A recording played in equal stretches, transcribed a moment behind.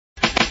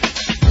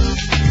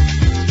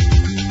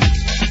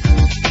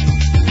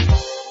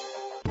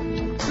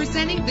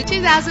the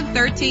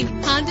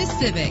 2013 Honda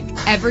Civic.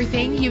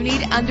 Everything you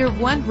need under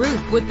one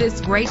roof with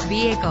this great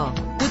vehicle.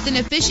 With an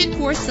efficient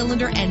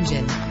 4-cylinder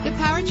engine, the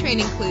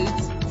powertrain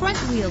includes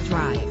front-wheel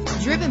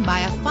drive, driven by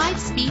a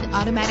 5-speed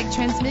automatic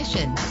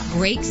transmission.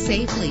 Brake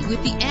safely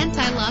with the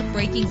anti-lock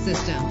braking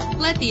system.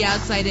 Let the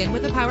outside in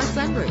with a power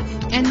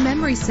sunroof. And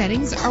memory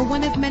settings are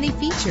one of many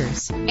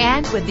features.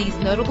 And with these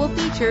notable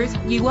features,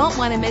 you won't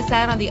want to miss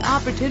out on the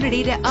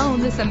opportunity to own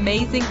this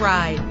amazing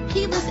ride.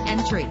 Keyless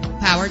entry,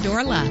 power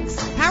door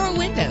locks, power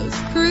windows,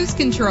 cruise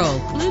control,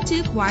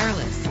 Bluetooth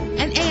wireless,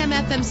 an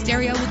AM/FM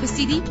stereo with a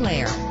CD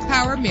player,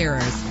 power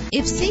mirrors.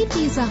 If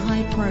safety is a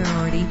high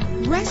priority,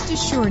 rest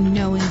assured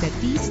knowing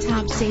that these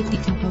top safety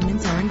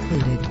components are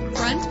included.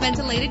 Front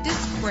ventilated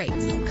disc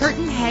brakes,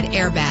 curtain head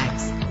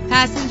airbags,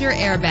 passenger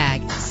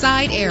airbag,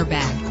 side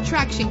airbag,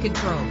 traction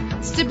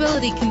control,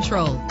 stability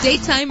control,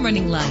 daytime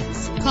running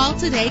lights. Call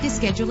today to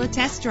schedule a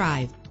test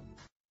drive.